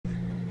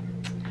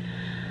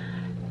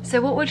So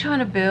what we're trying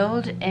to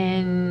build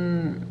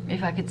in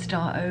If I Could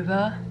Start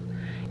Over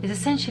is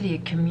essentially a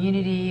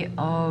community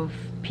of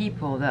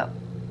people that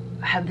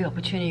have the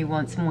opportunity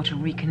once more to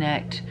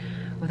reconnect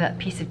with that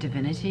piece of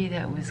divinity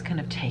that was kind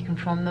of taken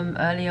from them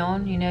early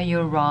on. You know, you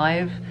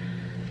arrive,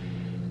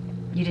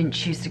 you didn't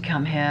choose to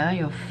come here,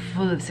 you're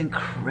full of this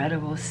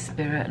incredible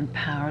spirit and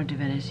power of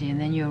divinity,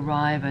 and then you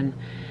arrive and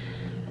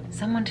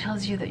someone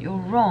tells you that you're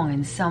wrong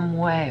in some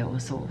way, or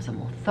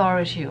some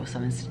authority or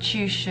some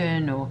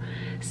institution or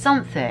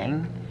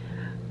something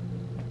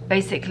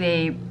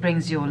basically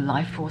brings your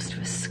life force to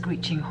a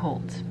screeching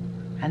halt,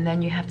 and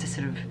then you have to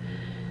sort of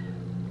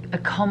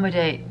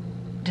accommodate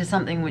to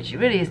something which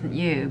really isn't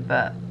you,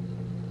 but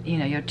you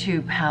know, you're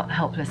too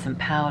helpless and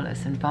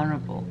powerless and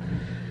vulnerable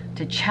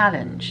to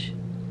challenge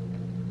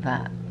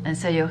that, and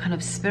so your kind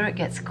of spirit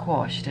gets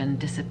quashed and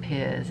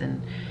disappears,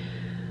 and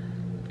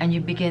you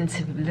begin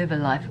to live a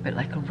life a bit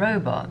like a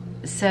robot.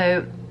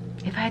 So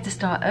If I Had to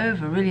Start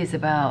Over really is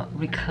about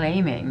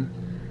reclaiming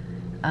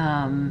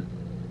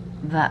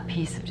that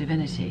piece of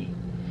divinity.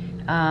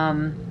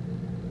 I've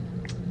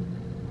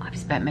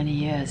spent many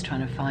years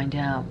trying to find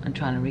out and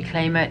trying to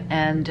reclaim it,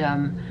 and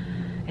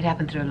it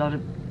happened through a lot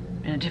of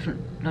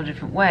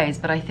different ways.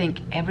 But I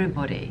think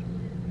everybody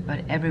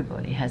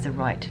has a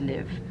right to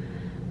live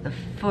the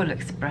full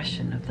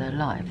expression of their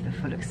life, the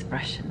full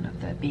expression of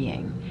their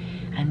being,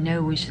 and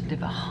no one should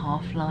live a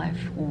half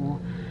life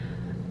or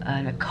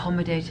an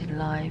accommodated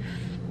life.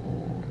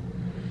 Or,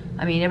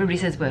 I mean, everybody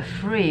says we're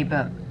free,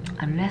 but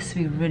unless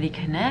we really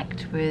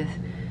connect with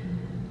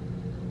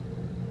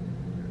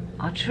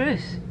our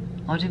truth,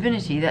 our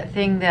divinity, that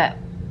thing that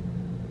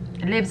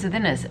lives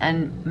within us,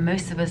 and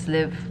most of us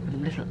live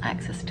with little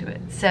access to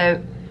it.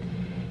 So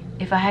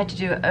If I Had to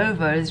Do It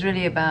Over is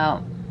really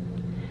about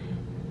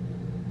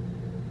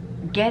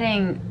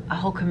getting a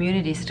whole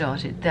community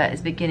started that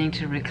is beginning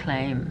to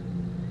reclaim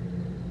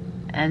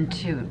and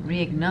to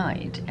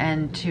reignite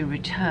and to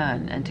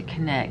return and to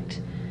connect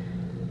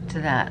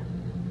to that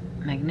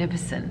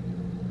magnificent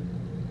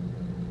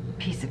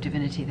piece of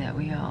divinity that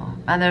we are.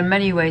 And there are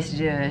many ways to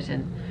do it,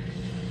 and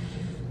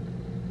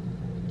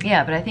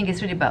yeah, but I think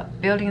it's really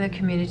about building the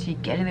community,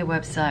 getting the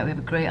website. We have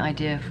a great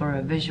idea for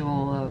a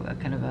visual, a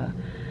kind of a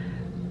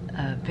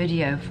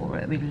video for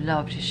it we'd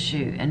love to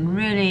shoot, and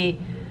really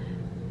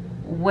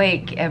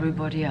wake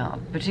everybody up,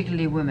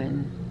 particularly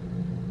women,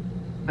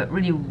 but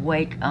really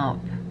wake up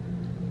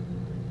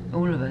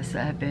all of us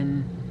that have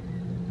been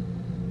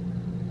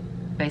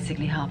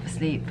basically half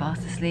asleep,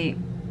 fast asleep,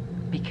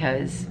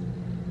 because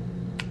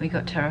we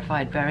got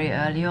terrified very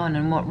early on,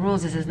 and what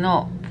rules us is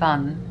not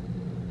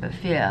fun, but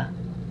fear.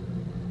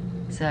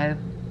 So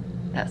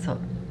that's what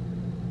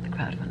the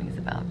crowdfunding is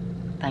about.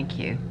 Thank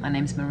you. My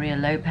name's Maria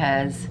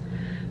Lopez.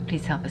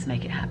 Please help us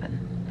make it happen.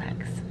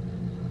 Thanks.